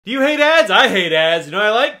Do you hate ads? I hate ads. You know what I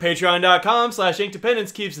like?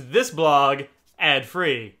 Patreon.com/inkdependence keeps this blog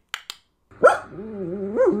ad-free.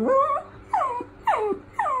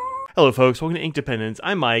 Hello folks, welcome to Inkdependence.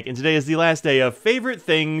 I'm Mike, and today is the last day of Favorite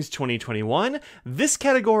Things 2021. This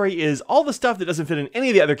category is all the stuff that doesn't fit in any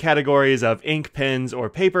of the other categories of ink, pens, or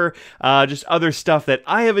paper. Just other stuff that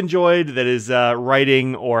I have enjoyed that is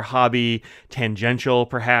writing or hobby tangential,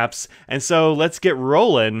 perhaps. And so let's get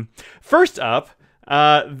rolling. First up,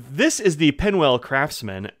 this is the Penwell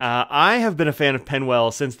Craftsman. I have been a fan of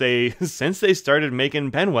Penwell since they started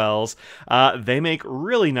making Penwells. They make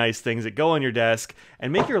really nice things that go on your desk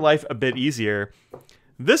and make your life a bit easier.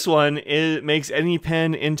 This one makes any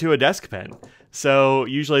pen into a desk pen. So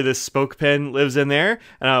usually this spoke pen lives in there,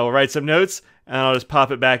 and I'll write some notes, and I'll just pop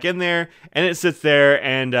it back in there, and it sits there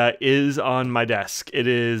and is on my desk. It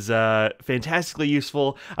is fantastically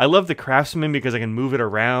useful. I love the Craftsman because I can move it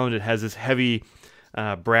around. It has this heavy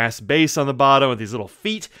brass base on the bottom with these little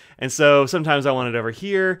feet, and so sometimes I want it over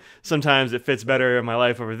here, sometimes it fits better in my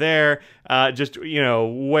life over there. Just, you know,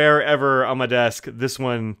 wherever on my desk, this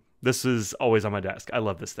is always on my desk. I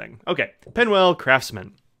love this thing. Okay, Penwell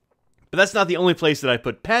Craftsman. But that's not the only place that I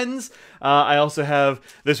put pens. I also have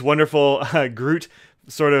this wonderful Groot,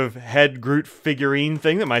 sort of head Groot figurine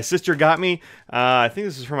thing that my sister got me. I think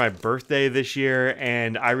this is for my birthday this year,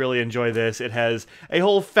 and I really enjoy this. It has a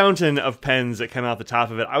whole fountain of pens that come out the top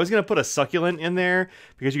of it. I was going to put a succulent in there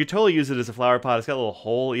because you could totally use it as a flower pot. It's got a little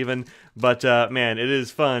hole even, but man, it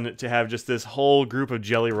is fun to have just this whole group of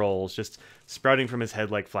jelly rolls just sprouting from his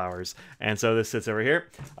head like flowers. And so this sits over here.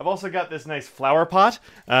 I've also got this nice flower pot.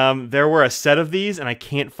 There were a set of these, and I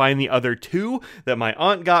can't find the other two that my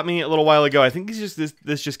aunt got me a little while ago. I think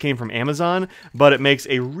this just came from Amazon, but it makes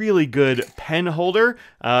a really good pen holder.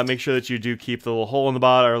 Make sure that you do keep the little hole in the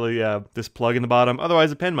bottom, or this plug in the bottom. Otherwise,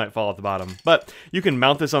 the pen might fall off the bottom. But you can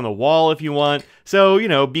mount this on the wall if you want. So, you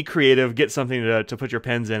know, be creative. Get something to put your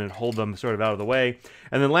pens in and hold them sort of out of the way.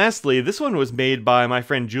 And then lastly, this one was made by my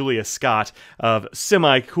friend Julia Scott of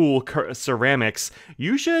Semi-Cool Ceramics.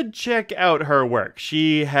 You should check out her work.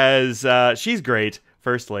 She's great,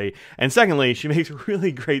 firstly. And secondly, she makes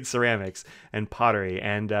really great ceramics and pottery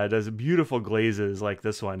and does beautiful glazes like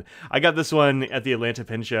this one. I got this one at the Atlanta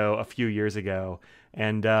Pen Show a few years ago,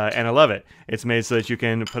 and I love it. It's made so that you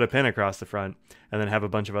can put a pen across the front and then have a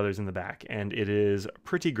bunch of others in the back, and it is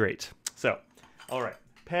pretty great. So, all right.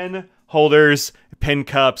 Pen holders, pen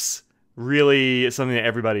cups, really something that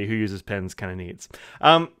everybody who uses pens kind of needs.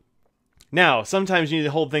 Now, sometimes you need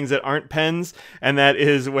to hold things that aren't pens, and that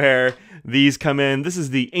is where these come in. This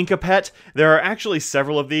is the Ink-a-Pet. There are actually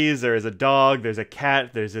several of these. There is a dog, there's a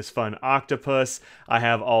cat, there's this fun octopus. I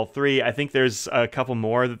have all three. I think there's a couple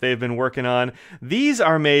more that they've been working on. These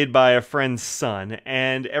are made by a friend's son,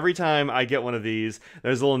 and every time I get one of these,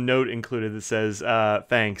 there's a little note included that says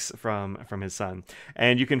thanks from his son.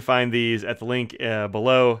 And you can find these at the link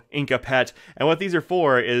below, Ink-a-Pet. And what these are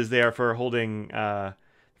for is they are for holding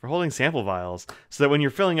sample vials, so that when you're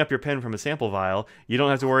filling up your pen from a sample vial, you don't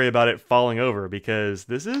have to worry about it falling over, because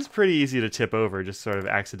this is pretty easy to tip over, just sort of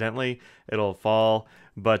accidentally. It'll fall,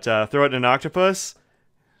 but throw it in an octopus,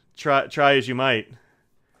 try as you might,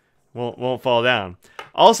 won't fall down.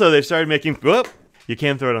 Also, they've started making, whoop, you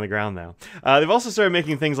can throw it on the ground though. They've also started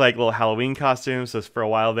making things like little Halloween costumes. So for a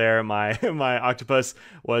while there, my octopus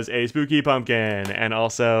was a spooky pumpkin, and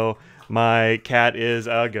also my cat is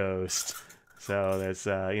a ghost. So there's,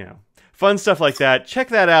 you know, fun stuff like that. Check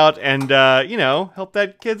that out, and, you know, help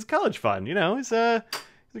that kid's college fund. You know, he's a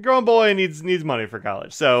grown boy and needs money for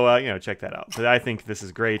college. So, you know, check that out. But I think this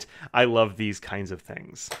is great. I love these kinds of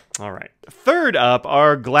things. All right. Third up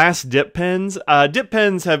are glass dip pens. Dip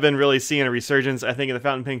pens have been really seeing a resurgence, I think, in the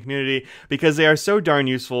fountain pen community, because they are so darn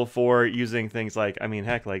useful for using things like, I mean,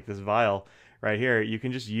 heck, like this vial right here. You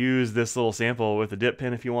can just use this little sample with a dip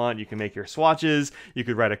pen if you want. You can make your swatches. You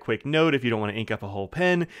could write a quick note if you don't want to ink up a whole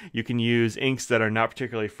pen. You can use inks that are not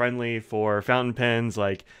particularly friendly for fountain pens,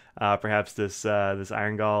 like perhaps this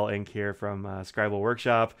Iron Gall ink here from Scribble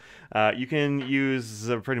Workshop. You can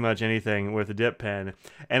use pretty much anything with a dip pen,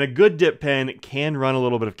 and a good dip pen can run a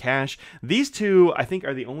little bit of cash. These two, I think,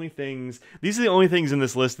 are the only things. These are the only things in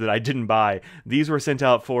this list that I didn't buy. These were sent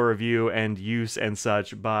out for review and use and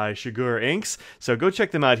such by Shigur Inks, so go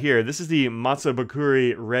check them out here. This is the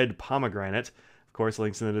Matsubakuri Red Pomegranate. Of course,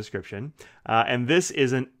 links in the description. And this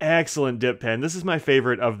is an excellent dip pen. This is my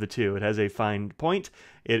favorite of the two. It has a fine point.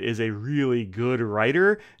 It is a really good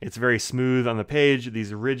writer. It's very smooth on the page.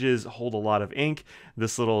 These ridges hold a lot of ink.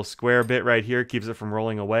 This little square bit right here keeps it from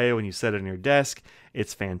rolling away when you set it on your desk.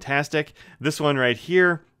 It's fantastic. This one right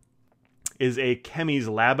here is a Chemy's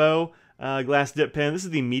Labo glass dip pen. This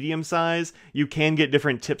is the medium size. You can get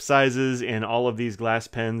different tip sizes in all of these glass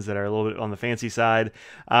pens that are a little bit on the fancy side.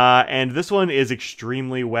 And this one is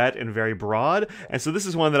extremely wet and very broad. And so this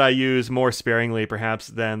is one that I use more sparingly, perhaps,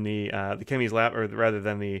 than the Kemi's Lab, or rather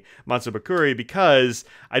than the Matsubakuri, because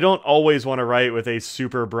I don't always want to write with a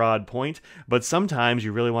super broad point, but sometimes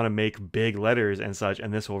you really want to make big letters and such,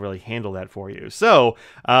 and this will really handle that for you. So,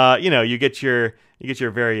 you know, you get your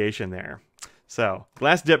variation there. So,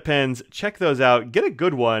 glass dip pens, check those out. Get a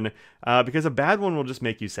good one, because a bad one will just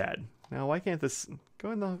make you sad. Now, why can't this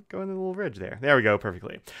go in the little ridge there? There we go,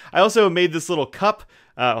 perfectly. I also made this little cup.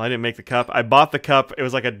 Well, I didn't make the cup. I bought the cup. It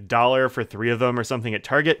was like $1 for 3 of them or something at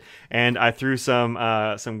Target, and I threw some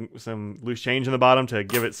loose change in the bottom to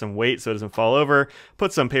give it some weight so it doesn't fall over.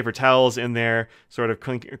 Put some paper towels in there, sort of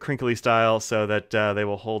crinkly style, so that they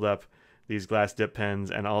will hold up these glass dip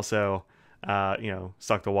pens, and also you know,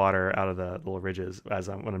 suck the water out of the little ridges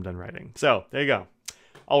when I'm done writing. So there you go.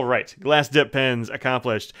 All right, glass dip pens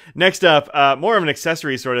accomplished. Next up, more of an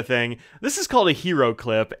accessory sort of thing. This is called a hero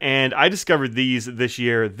clip, and I discovered these this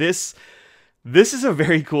year. This is a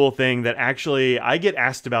very cool thing that actually I get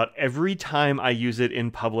asked about every time I use it in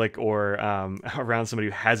public or around somebody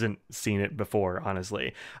who hasn't seen it before,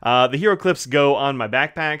 honestly. The hero clips go on my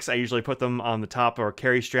backpacks. I usually put them on the top or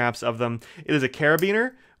carry straps of them. It is a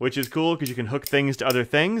carabiner, which is cool because you can hook things to other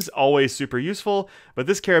things. Always super useful. But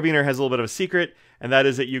this carabiner has a little bit of a secret, and that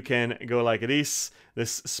is that you can go like this.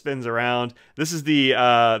 This spins around. This is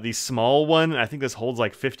the small one. I think this holds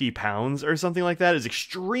like 50 pounds or something like that. It's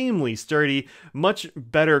extremely sturdy, much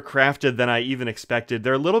better crafted than I even expected.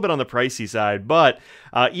 They're a little bit on the pricey side, but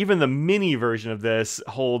even the mini version of this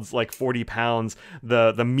holds like 40 pounds.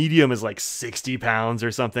 The medium is like 60 pounds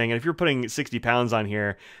or something. And if you're putting 60 pounds on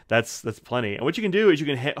here, that's plenty. And what you can do is you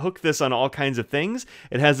can hook this on all kinds of things.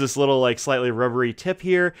 It has this little like slightly rubbery tip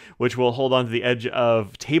here, which will hold onto the edge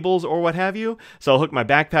of tables or what have you. So I'll hook my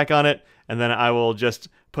backpack on it, and then I will just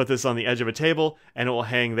put this on the edge of a table, and it will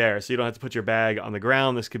hang there. So you don't have to put your bag on the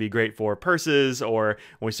ground. This could be great for purses, or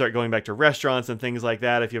when we start going back to restaurants and things like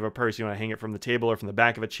that. If you have a purse, you want to hang it from the table or from the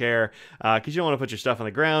back of a chair, because you don't want to put your stuff on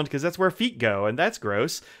the ground, because that's where feet go, and that's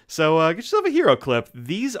gross. So get yourself a hero clip.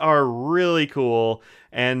 These are really cool,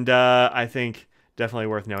 and I think definitely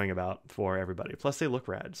worth knowing about for everybody. Plus, they look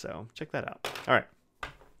rad, so check that out. All right.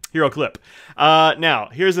 Hero clip. Now,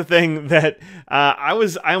 here's the thing that I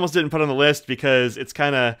almost didn't put on the list because it's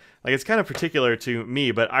kind of particular to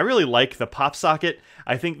me, but I really like the pop socket.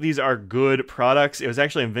 I think these are good products. It was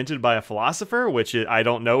actually invented by a philosopher, which I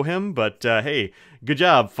don't know him, but hey, good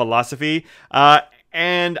job, philosophy.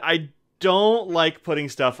 And I don't like putting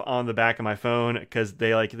stuff on the back of my phone because they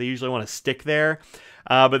usually want to stick there.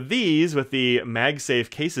 But these, with the MagSafe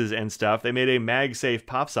cases and stuff, they made a MagSafe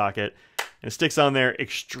pop socket, and it sticks on there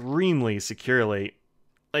extremely securely.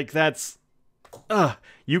 Like, that's...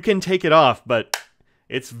 you can take it off, but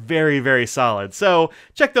it's very, very solid. So,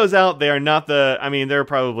 check those out. They are not the... I mean, they're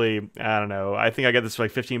probably... I don't know. I think I got this for like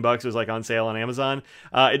 15 bucks. It was like on sale on Amazon.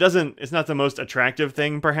 It's not the most attractive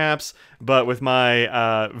thing, perhaps, but with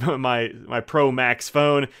my my Pro Max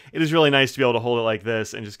phone, it is really nice to be able to hold it like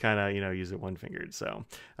this and just kind of, you know, use it one-fingered. So,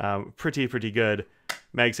 pretty good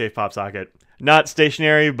MagSafe pop socket. Not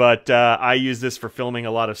stationary, but I use this for filming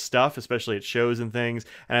a lot of stuff, especially at shows and things,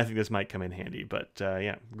 and I think this might come in handy. But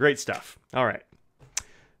yeah, great stuff. All right.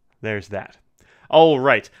 There's that. All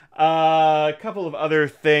right. A couple of other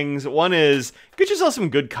things. One is, get yourself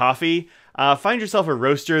some good coffee. Find yourself a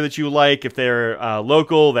roaster that you like. If they're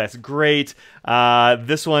local, that's great.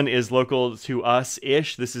 This one is local to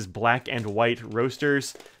us-ish. This is Black and White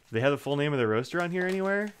Roasters. Do they have the full name of the roaster on here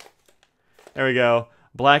anywhere? There we go.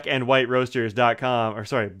 blackandwhiteroasters.com, or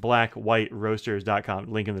sorry,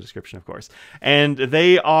 blackwhiteroasters.com. Link in the description, of course. And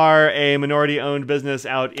they are a minority-owned business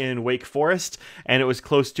out in Wake Forest, and it was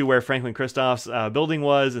close to where Franklin-Christoph's building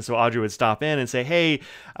was, and so Audrey would stop in and say, hey,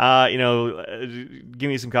 you know, give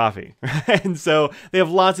me some coffee. And so they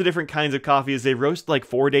have lots of different kinds of coffees. They roast like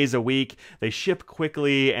 4 days a week. They ship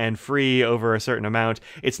quickly and free over a certain amount.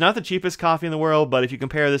 It's not the cheapest coffee in the world, but if you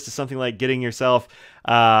compare this to something like getting yourself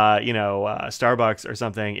Starbucks or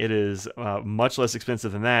something, it is much less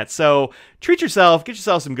expensive than that. So treat yourself, get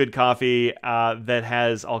yourself some good coffee that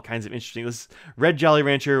has all kinds of interesting. This Red Jolly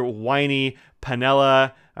Rancher, Winey,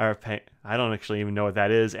 Panela, I don't actually even know what that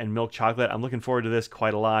is, and milk chocolate. I'm looking forward to this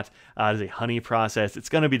quite a lot. It is a honey process. It's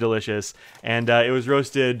going to be delicious, and it was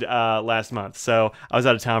roasted last month, so I was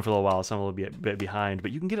out of town for a little while, so I'm a little bit behind, but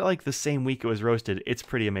you can get it like the same week it was roasted. It's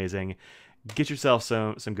pretty amazing. Get yourself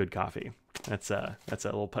some good coffee. That's a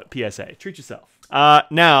little PSA. Treat yourself.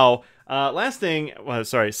 Now, Last thing, well,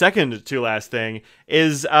 sorry, second to last thing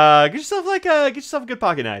is get yourself a good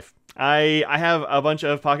pocket knife. I have a bunch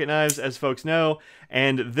of pocket knives, as folks know,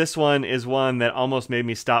 and this one is one that almost made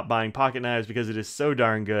me stop buying pocket knives because it is so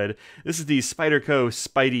darn good. This is the Spyderco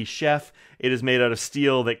Spidey Chef. It is made out of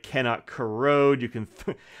steel that cannot corrode. You can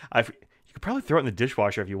you could probably throw it in the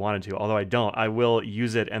dishwasher if you wanted to, although I don't. I will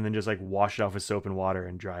use it and then just like wash it off with soap and water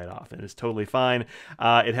and dry it off, and it's totally fine.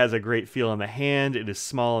 It has a great feel in the hand. It is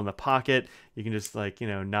small in the pocket. You can just like,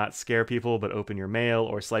 not scare people, but open your mail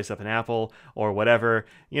or slice up an apple or whatever.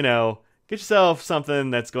 Get yourself something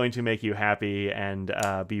that's going to make you happy and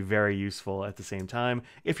be very useful at the same time.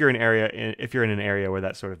 If you're in an area where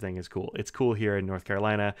that sort of thing is cool, it's cool here in North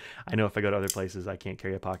Carolina. I know if I go to other places, I can't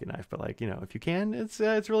carry a pocket knife, but like if you can, it's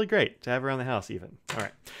really great to have around the house even. All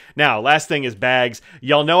right, now last thing is bags.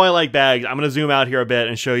 Y'all know I like bags. I'm gonna zoom out here a bit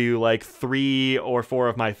and show you like 3 or 4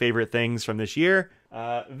 of my favorite things from this year.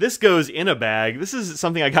 This goes in a bag. This is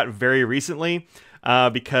something I got very recently.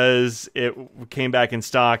 Because it came back in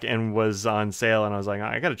stock and was on sale, and I was like,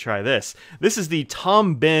 I gotta try this. This is the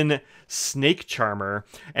Tom Ben Snake Charmer,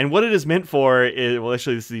 and what it is meant for is, well,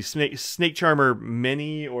 actually, this is the Snake Charmer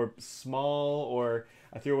Mini or Small, or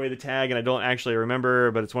I threw away the tag and I don't actually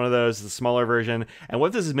remember, but it's one of those, it's a smaller version. And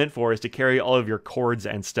what this is meant for is to carry all of your cords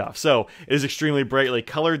and stuff. So it is extremely brightly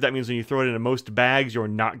colored. That means when you throw it into most bags, you're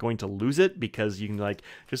not going to lose it because you can like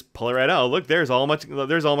just pull it right out. Look, there's all my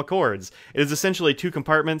cords. It is essentially 2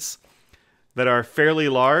 compartments that are fairly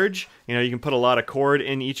large. You can put a lot of cord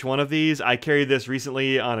in each one of these. I carried this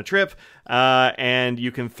recently on a trip, and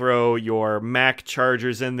you can throw your Mac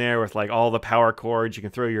chargers in there with like all the power cords. You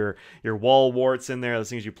can throw your wall warts in there, those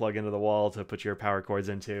things you plug into the wall to put your power cords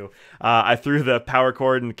into. I threw the power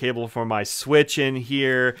cord and cable for my Switch in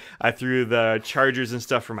here. I threw the chargers and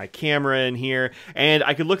stuff for my camera in here, and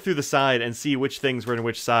I could look through the side and see which things were in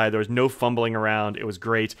which side. There was no fumbling around. It was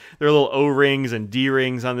great. There are little O-rings and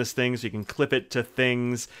D-rings on this thing, so you can clip it to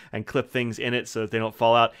things and clip things in it so that they don't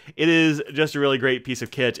fall out. It is just a really great piece of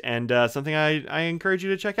kit, and something I encourage you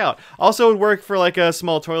to check out. Also, it would work for like a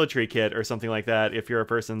small toiletry kit or something like that if you're a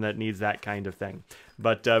person that needs that kind of thing.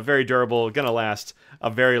 But very durable, gonna last a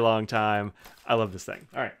very long time. I love this thing.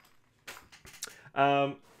 All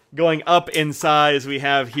right. Going up in size, we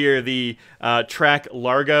have here the Trakke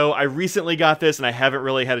Largo. I recently got this, and I haven't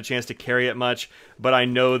really had a chance to carry it much, but I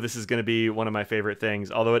know this is going to be one of my favorite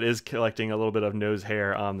things, although it is collecting a little bit of nose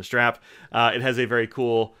hair on the strap. It has a very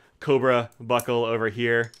cool Cobra buckle over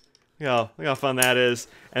here. Look how fun that is.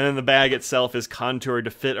 And then the bag itself is contoured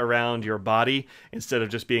to fit around your body instead of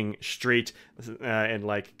just being straight and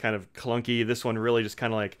like kind of clunky. This one really just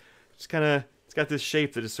kind of like, it's got this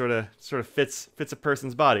shape that just sort of fits a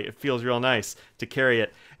person's body. It feels real nice to carry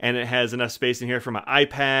it, and it has enough space in here for my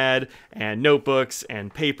iPad and notebooks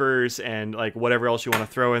and papers and like whatever else you want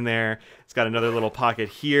to throw in there. It's got another little pocket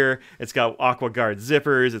here. It's got AquaGuard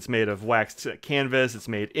zippers. It's made of waxed canvas. It's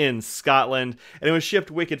made in Scotland, and it was shipped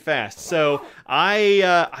wicked fast. So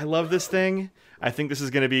I love this thing. I think this is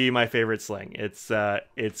going to be my favorite sling.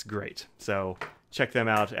 It's great. So check them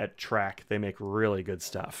out at Trakke. They make really good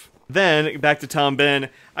stuff. Then, back to Tom Ben,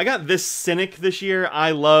 I got this Cynic this year.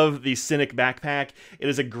 I love the Cynic backpack. It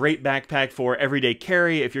is a great backpack for everyday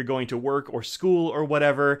carry if you're going to work or school or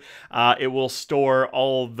whatever. It will store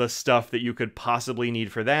all the stuff that you could possibly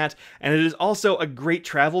need for that. And it is also a great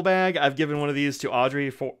travel bag. I've given one of these to Audrey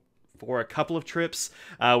for a couple of trips.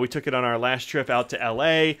 We took it on our last trip out to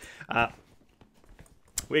LA.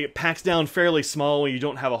 It packs down fairly small when you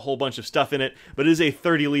don't have a whole bunch of stuff in it, but it is a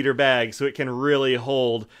 30-liter bag, so it can really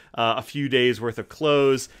hold a few days worth of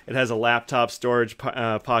clothes. It has a laptop storage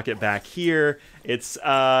pocket back here. It's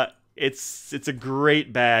a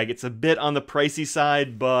great bag. It's a bit on the pricey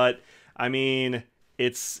side, but I mean,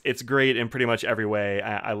 it's great in pretty much every way.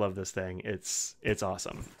 I love this thing. It's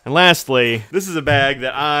awesome. And lastly, this is a bag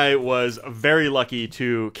that I was very lucky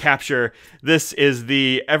to capture. This is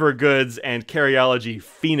the Evergoods and Carryology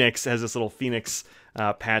Phoenix. It has this little Phoenix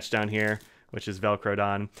patch down here, which is Velcroed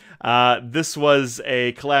on. This was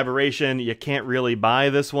a collaboration. You can't really buy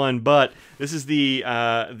this one, but this is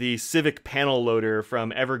the Civic panel loader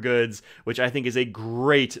from Evergoods, which I think is a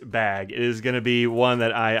great bag. It is going to be one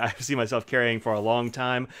that I see myself carrying for a long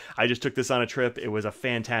time. I just took this on a trip. It was a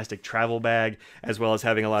fantastic travel bag, as well as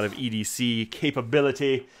having a lot of EDC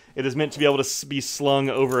capability. It is meant to be able to be slung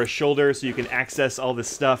over a shoulder so you can access all this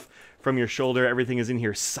stuff from your shoulder. Everything is in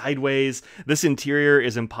here sideways. This interior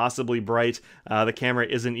is impossibly bright. The camera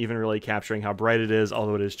isn't even really capturing how bright it is,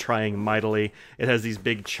 although it is trying mightily. It has these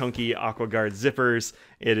big chunky AquaGuard zippers.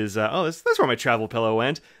 It is, oh, that's where my travel pillow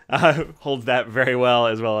went. Holds that very well,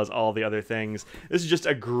 as well as all the other things. This is just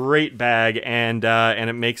a great bag, and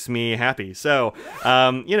it makes me happy. So,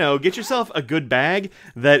 you know, get yourself a good bag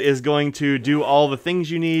that is going to do all the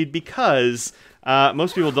things you need, because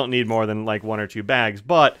most people don't need more than like 1 or 2 bags,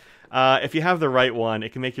 but if you have the right one,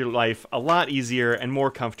 it can make your life a lot easier and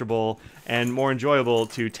more comfortable and more enjoyable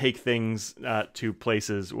to take things to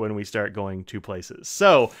places when we start going to places.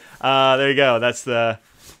 So there you go. That's the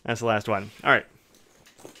last one. All right.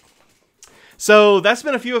 So that's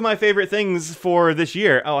been a few of my favorite things for this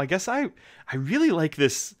year. Oh, I guess I really like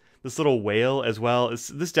this little whale as well.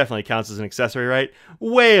 This definitely counts as an accessory, right?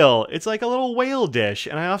 Whale. It's like a little whale dish,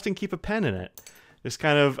 and I often keep a pen in it. Just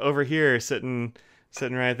kind of over here, sitting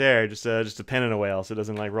right there, just a pen in a whale, so it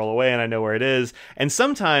doesn't like roll away, and I know where it is. And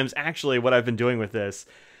sometimes, actually, what I've been doing with this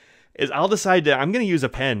is I'll decide I'm going to use a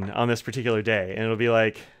pen on this particular day, and it'll be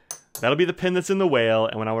like, that'll be the pen that's in the whale,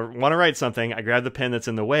 and when I want to write something, I grab the pen that's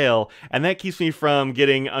in the whale, and that keeps me from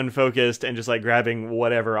getting unfocused and just like grabbing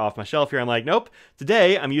whatever off my shelf here. I'm like, nope,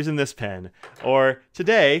 today I'm using this pen, or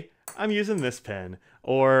today I'm using this pen,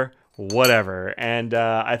 or whatever. And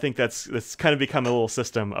I think that's kind of become a little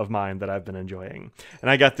system of mine that I've been enjoying. And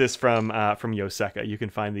I got this from Yoseka. You can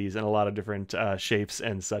find these in a lot of different shapes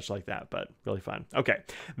and such like that, but really fun. Okay,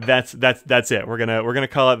 that's it. We're gonna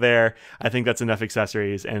call it there. I think that's enough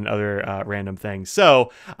accessories and other random things.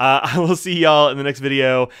 So I will see y'all in the next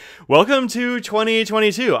video. Welcome to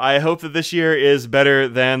 2022. I hope that this year is better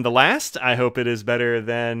than the last. I hope it is better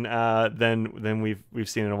than we've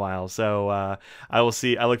seen in a while. So I will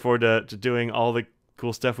see. I look forward to doing all the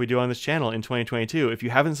cool stuff we do on this channel in 2022. If you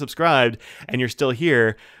haven't subscribed and you're still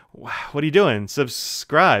here, what are you doing?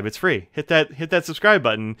 Subscribe. It's free. Hit that subscribe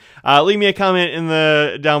button. Leave me a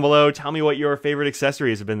comment down below. Tell me what your favorite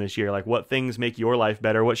accessories have been this year. Like, what things make your life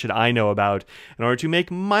better? What should I know about in order to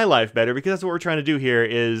make my life better? Because that's what we're trying to do here.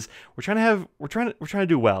 Is we're trying to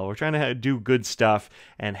do well. We're trying to do good stuff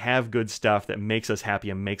and have good stuff that makes us happy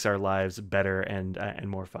and makes our lives better and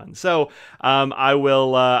more fun. So I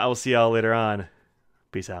will see y'all later on.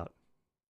 Peace out.